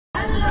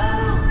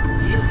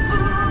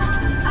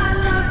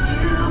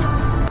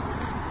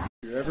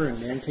ever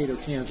in Mankato,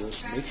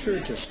 Kansas, make sure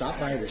to stop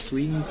by the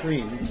Sweet and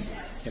Cream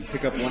and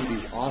pick up one of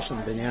these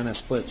awesome banana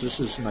splits. This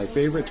is my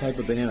favorite type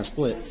of banana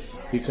split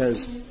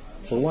because,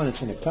 for one,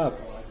 it's in a cup,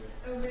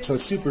 so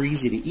it's super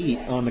easy to eat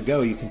on the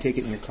go. You can take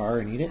it in your car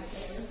and eat it,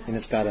 and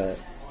it's got a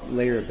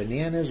layer of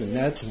bananas and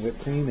nuts and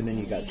whipped cream, and then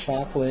you got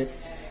chocolate,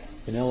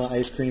 vanilla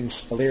ice cream,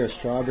 a layer of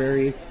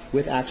strawberry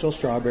with actual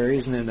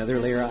strawberries, and then another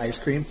layer of ice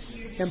cream,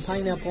 and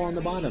pineapple on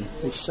the bottom.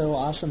 It's so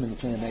awesome, and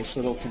it's in a nice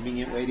little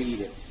convenient way to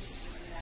eat it.